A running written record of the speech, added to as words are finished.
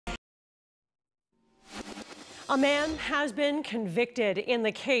A man has been convicted in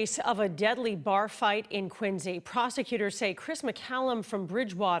the case of a deadly bar fight in Quincy. Prosecutors say Chris McCallum from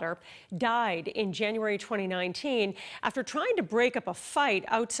Bridgewater died in January 2019 after trying to break up a fight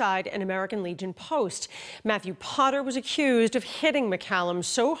outside an American Legion post. Matthew Potter was accused of hitting McCallum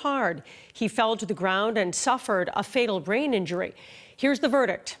so hard he fell to the ground and suffered a fatal brain injury. Here's the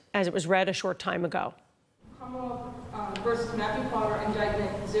verdict as it was read a short time ago. Commonwealth versus Matthew Potter,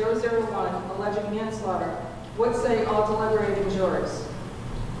 indictment 001, alleged manslaughter. What say all deliberating jurors?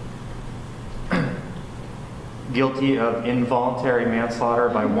 Guilty of involuntary manslaughter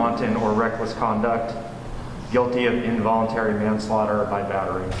by wanton or reckless conduct. Guilty of involuntary manslaughter by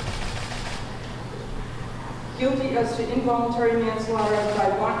battery. Guilty as to involuntary manslaughter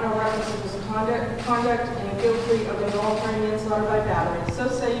by wanton or reckless conduct, and guilty of involuntary manslaughter by battery. So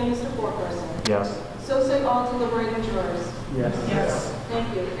say you, Mr. Foreperson. Yes. So say all deliberating jurors. Yes. Yes.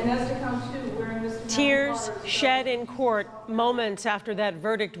 Thank you. And as to count two, wearing Mr. Tears shed in court moments after that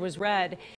verdict was read.